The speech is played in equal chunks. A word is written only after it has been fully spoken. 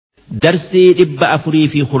درسي إبا أفري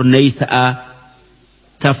في خرنيسة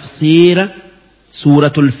تفسير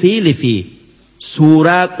سورة الفيل في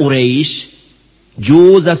سورة قريش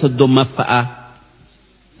جوز صدم مفأة.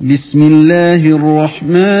 بسم الله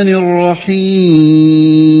الرحمن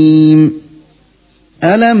الرحيم.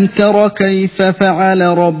 ألم تر كيف فعل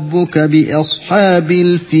ربك بأصحاب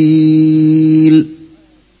الفيل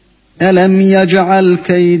ألم يجعل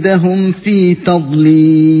كيدهم في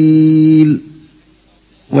تضليل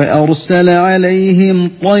وأرسل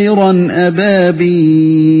عليهم طيرا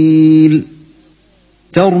أبابيل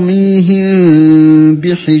ترميهم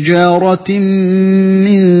بحجارة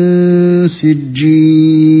من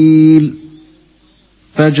سجيل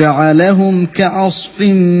فجعلهم كعصف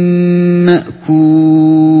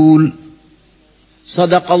مأكول.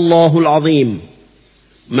 صدق الله العظيم.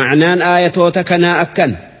 معنان آياتنا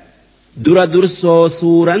أكن درسو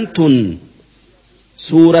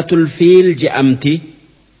سورة الفيل جأمتي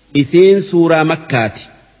إسين سورة مكات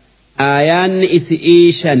آيان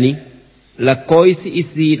إسئيشني لكويس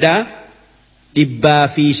إسيدا إبا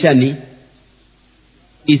في شني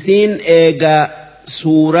إسين إيغا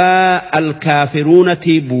سورة الكافرون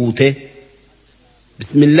تيبوته.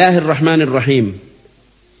 بسم الله الرحمن الرحيم.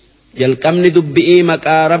 يلقمن دبئي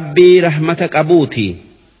مكا ربي رحمتك أبوتي.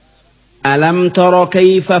 ألم تر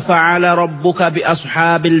كيف فعل ربك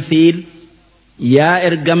بأصحاب الفيل يا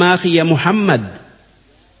إرجماخي يا محمد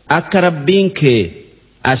أك ربينك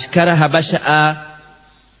أشكرها بشأ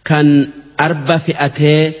كان أربع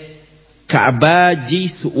فئتي كعبا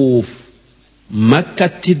جيسؤوف مكة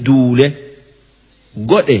تدولة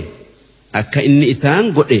قده أكا إني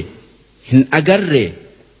إسان قده هن أقره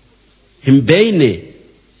هن بينه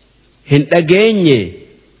هن أجيني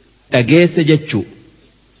أجيس جتشو.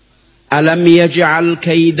 ألم يجعل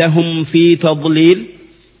كيدهم في تضليل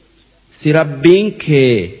سربينك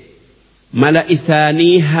ملا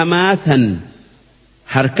إساني هماسا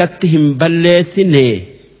حركتهم بلسنه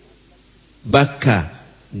بكا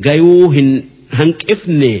جيوهن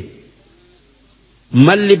هنكفنه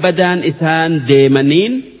مل بدان إسان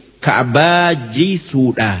ديمانين كعبا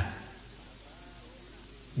جيسودا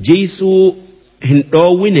جيسو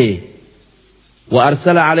هندوينه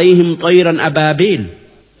وأرسل عليهم طيرا أبابيل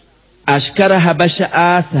أشكرها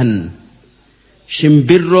بشآسا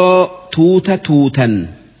شمبرو توتا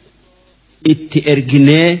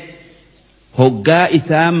اتئرجنه هقا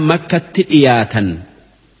إسام مكة إياتا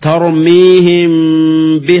ترميهم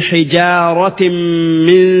بحجارة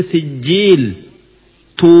من سجيل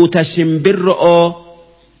توتا شمبرو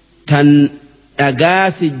تن أغا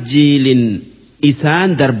سجيل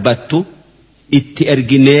إسان دربتو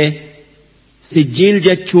اتئرجنه سجيل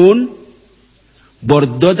جتشون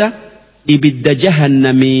بردودا إبد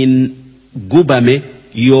جهنمين قبمه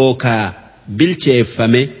يوكا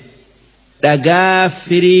بالشيفمه دقا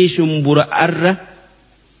فري شمبر أرى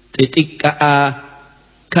تتكأ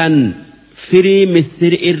كان فري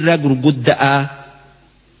مصر إرى قرقدأ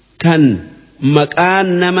كان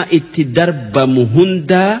مكان نما اتدرب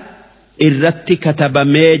مهندا إرت كتب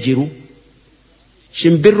ميجر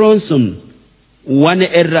شمبرونسون وان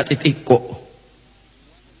إرى تتكأ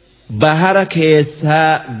bahara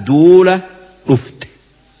keessaa duula dhufte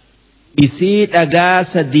isii dhagaa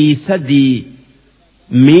sadii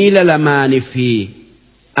miila lamaanii fi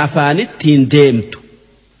afaanittiin deemtu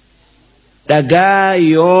dhagaa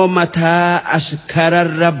yoo mataa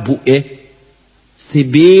ashkararra bu'e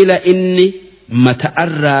sibiila inni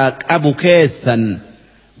mata'arraa qabu keessan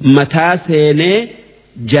mataa seenee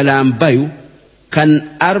jalaan bayu kan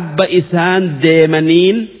arba isaan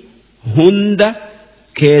deemaniin hunda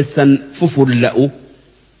keessan fufulla'u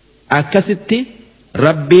akkasitti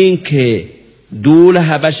rabbiin kee duula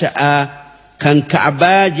habasha'aa kan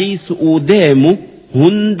ka'baa jiisu'uu deemu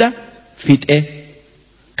hunda fixe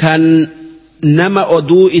kan nama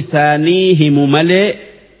oduu isaanii himu malee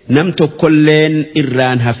nam tokkolleen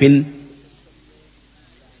irraan hafin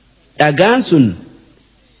dhagaan sun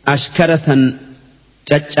ashkara san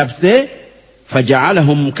caccabsee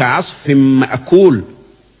faja'alahum ka'asfin ma'kuul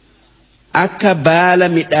akka baala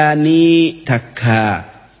midhaanii takkaa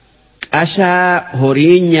qashaa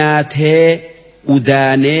horii nyaatee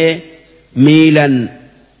udaanee miilan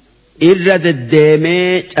irra deddeemee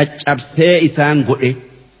caccabsee isaan godhe.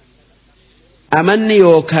 Amanni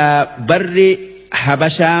yookaa barri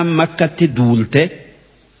habashaan makkatti duulte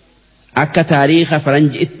akka taariikha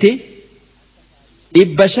faranjiitti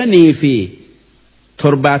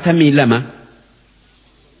 572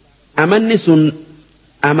 amanni sun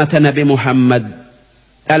amata nabi Muhammad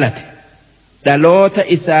dhalate dhaloota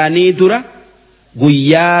isaanii dura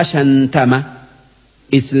guyyaa 50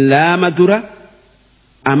 islaama dura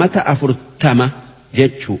amata 40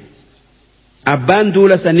 jechuu abbaan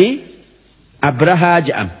duula sanii abrahaa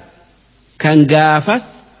ja'am kan gaafas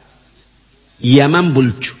yaman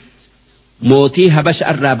bulchu mootii habasha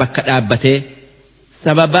irraa bakka dhaabbatee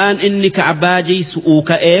sababaan inni ka'abaa jiisu'uu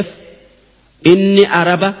ka'eef inni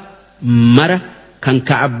araba mara kan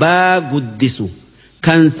ka'abaa guddisu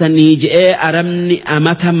kan sanii je'ee arabni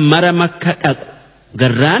amata mara makka dhaqu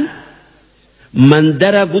garraan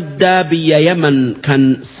mandara guddaa biyya yaman kan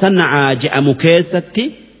sana'aa je'amu keessatti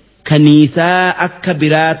kaniisaa akka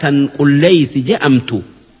biraatan qulleeysi je'amtu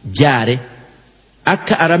jaare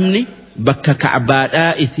akka arabni bakka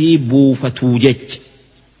ka'abaadhaa isii buufatuu jecha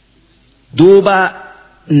duuba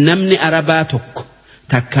namni arabaa tokko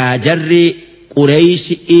takkaa jarri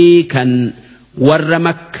qureeyshii kan warra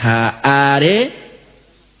makkaa aaree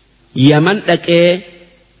yaman dhaqee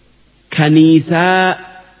kaniisaa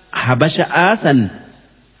habasha aasan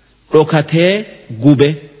dhokatee gube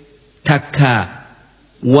takkaa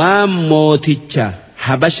waan mooticha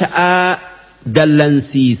habasha'aa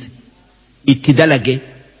dallansiise itti dalage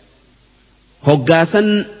hoggaasan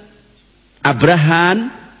abrahaan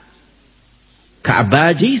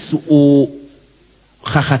ka'abaa jiisu'uu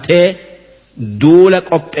kakatee duula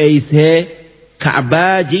qopheeysee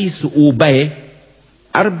ka'abaa jiisu'uu baye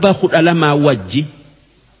arba 12 wajji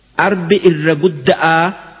arbi irra gudda'aa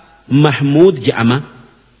mahmuud je'ama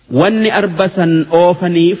wanni arba san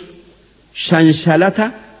oofaniif shanshalata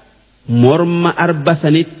morma arba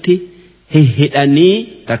sanitti hidhanii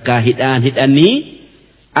takkaa hidhanii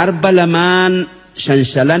arba lamaan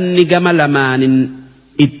shanshalanni gama lamaanin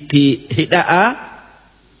itti hidha'a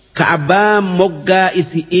ka'abaa moggaa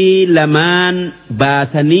isi'ii lamaan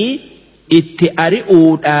baasanii itti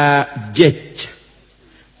ari'uudhaa jecha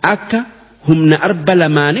akka humna arba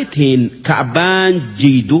lamaanitiin ka'abaan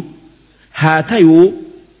jiidu haa tayuu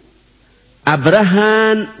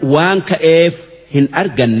abrahaan waan ka'eef hin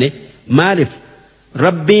arganne maaliif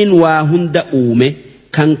rabbiin waa hunda uume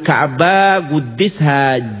kan ka'abaa guddisaa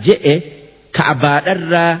je'e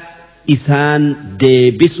ka'abaadharraa isaan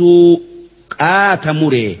deebisuu qaata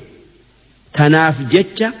muree tanaaf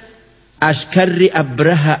jecha ashkarri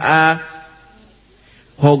abrahaa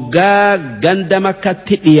hoggaa ganda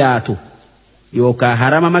makkatti dhiyaatu yookaan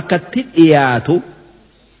harama makkatti dhiyaatu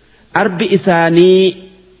arbi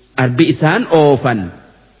isaan oofan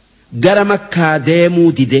gara makkaa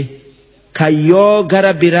deemuu dide kayyoo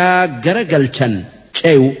gara biraa gara galchan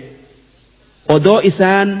ce'u odoo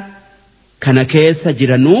isaan kana keessa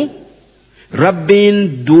jiranuu rabbiin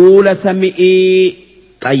duula sami'ii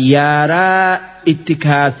xayyaaraa itti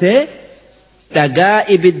kaasee dhagaa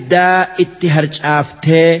ibiddaa itti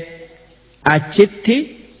harcaaftee achitti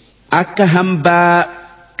akka hambaa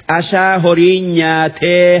qashaa horii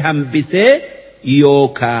nyaatee hambisee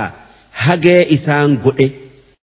yookaa hagee isaan godhe